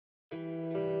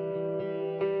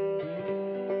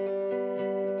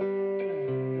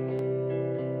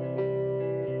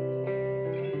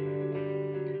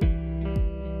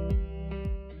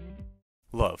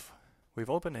We've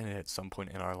all been in it at some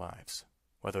point in our lives,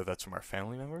 whether that's from our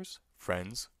family members,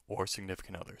 friends, or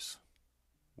significant others.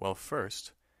 Well,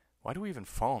 first, why do we even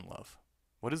fall in love?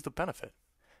 What is the benefit?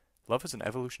 Love has an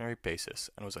evolutionary basis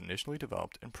and was initially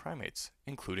developed in primates,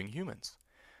 including humans,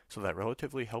 so that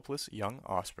relatively helpless young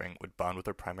offspring would bond with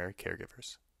their primary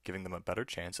caregivers, giving them a better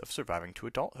chance of surviving to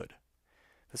adulthood.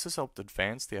 This has helped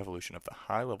advance the evolution of the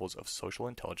high levels of social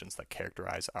intelligence that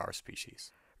characterize our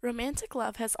species. Romantic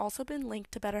love has also been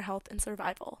linked to better health and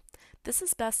survival. This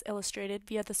is best illustrated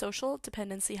via the social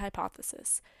dependency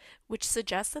hypothesis, which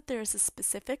suggests that there is a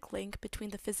specific link between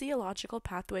the physiological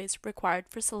pathways required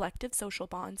for selective social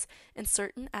bonds and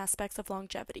certain aspects of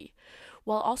longevity,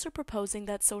 while also proposing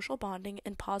that social bonding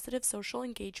and positive social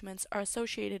engagements are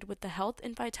associated with the health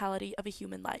and vitality of a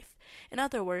human life. In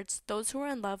other words, those who are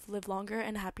in love live longer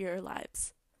and happier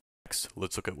lives. Next,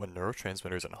 let's look at what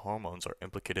neurotransmitters and hormones are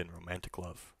implicated in romantic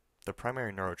love. The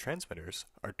primary neurotransmitters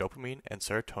are dopamine and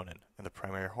serotonin, and the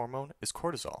primary hormone is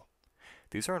cortisol.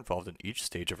 These are involved in each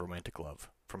stage of romantic love,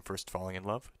 from first falling in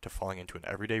love to falling into an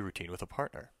everyday routine with a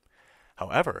partner.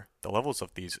 However, the levels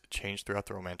of these change throughout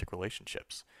the romantic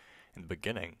relationships. In the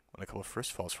beginning, when a couple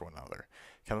first falls for one another,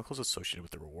 chemicals associated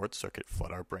with the reward circuit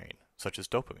flood our brain, such as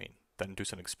dopamine, that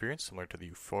induce an experience similar to the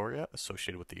euphoria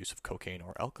associated with the use of cocaine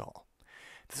or alcohol.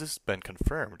 This has been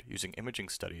confirmed using imaging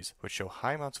studies which show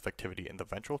high amounts of activity in the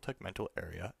ventral tegmental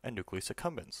area and nucleus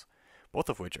accumbens, both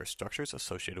of which are structures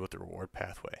associated with the reward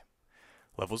pathway.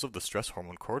 Levels of the stress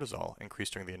hormone cortisol increase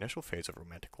during the initial phase of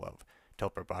romantic love to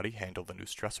help our body handle the new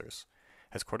stressors.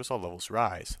 As cortisol levels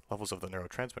rise, levels of the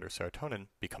neurotransmitter serotonin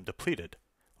become depleted.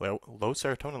 Low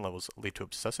serotonin levels lead to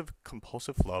obsessive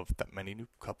compulsive love that many new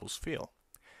couples feel.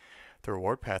 The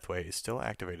reward pathway is still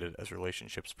activated as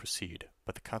relationships proceed,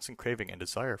 but the constant craving and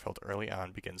desire felt early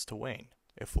on begins to wane.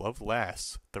 If love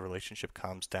lasts, the relationship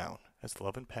calms down, as the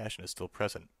love and passion is still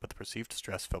present, but the perceived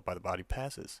stress felt by the body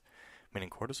passes, meaning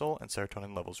cortisol and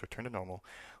serotonin levels return to normal,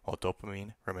 while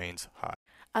dopamine remains high.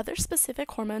 Other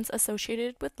specific hormones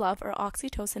associated with love are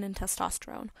oxytocin and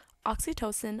testosterone.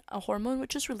 Oxytocin, a hormone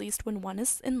which is released when one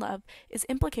is in love, is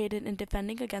implicated in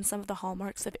defending against some of the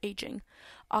hallmarks of aging.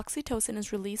 Oxytocin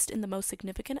is released in the most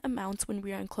significant amounts when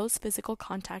we are in close physical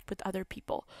contact with other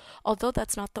people, although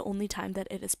that's not the only time that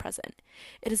it is present.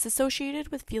 It is associated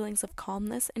with feelings of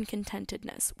calmness and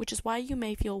contentedness, which is why you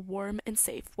may feel warm and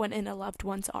safe when in a loved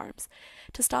one's arms.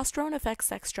 Testosterone affects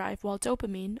sex drive, while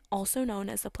dopamine, also known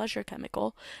as the pleasure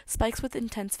chemical, spikes with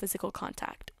intense physical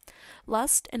contact.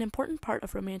 Lust, an important part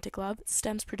of romantic love,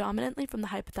 stems predominantly from the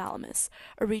hypothalamus,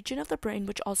 a region of the brain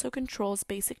which also controls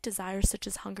basic desires such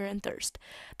as hunger and thirst.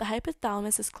 The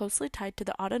hypothalamus is closely tied to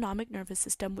the autonomic nervous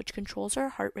system, which controls our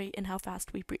heart rate and how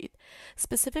fast we breathe.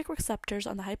 Specific receptors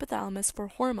on the hypothalamus for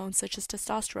hormones such as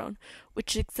testosterone,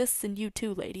 which exists in you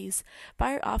too, ladies,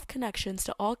 fire off connections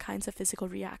to all kinds of physical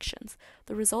reactions.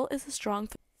 The result is a strong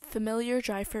familiar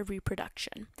drive for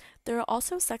reproduction. There are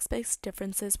also sex-based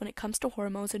differences when it comes to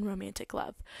hormones in romantic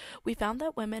love. We found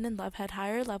that women in love had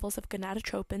higher levels of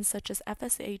gonadotropins such as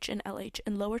FSH and LH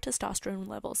and lower testosterone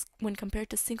levels when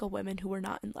compared to single women who were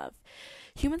not in love.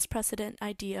 Humans' precedent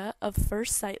idea of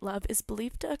first sight love is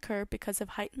believed to occur because of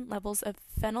heightened levels of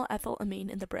phenylethylamine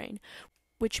in the brain,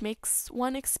 which makes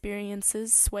one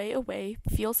experiences sway away,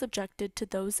 feel subjected to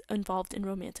those involved in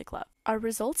romantic love. Our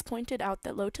results pointed out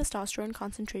that low testosterone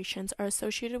concentrations are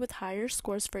associated with higher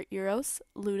scores for eros,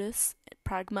 ludus,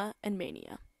 pragma, and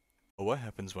mania. What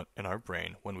happens in our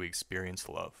brain when we experience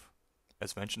love?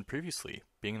 As mentioned previously,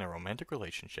 being in a romantic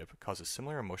relationship causes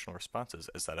similar emotional responses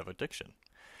as that of addiction.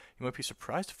 You might be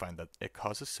surprised to find that it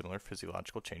causes similar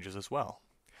physiological changes as well.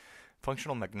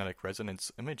 Functional magnetic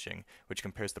resonance imaging, which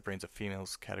compares the brains of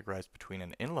females categorized between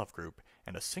an in-love group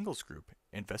and a singles group,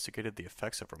 investigated the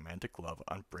effects of romantic love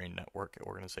on brain network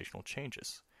organizational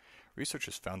changes.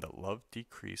 Researchers found that love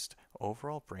decreased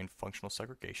overall brain functional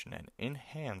segregation and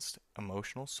enhanced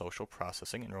emotional social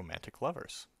processing in romantic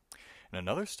lovers. In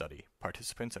another study,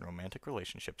 participants in romantic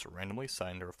relationships were randomly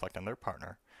assigned to reflect on their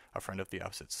partner, a friend of the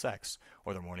opposite sex,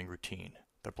 or their morning routine.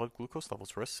 Their blood glucose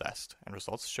levels were assessed, and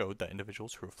results showed that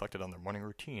individuals who reflected on their morning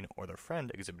routine or their friend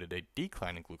exhibited a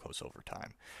decline in glucose over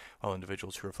time, while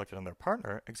individuals who reflected on their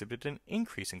partner exhibited an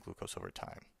increase in glucose over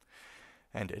time.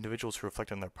 And individuals who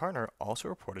reflected on their partner also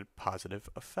reported positive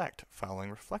effect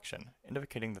following reflection,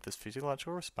 indicating that this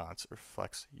physiological response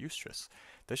reflects eustress.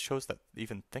 This shows that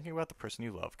even thinking about the person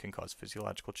you love can cause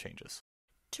physiological changes.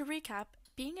 To recap,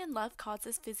 being in love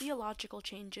causes physiological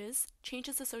changes,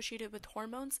 changes associated with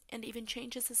hormones, and even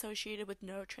changes associated with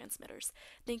neurotransmitters.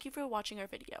 Thank you for watching our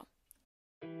video.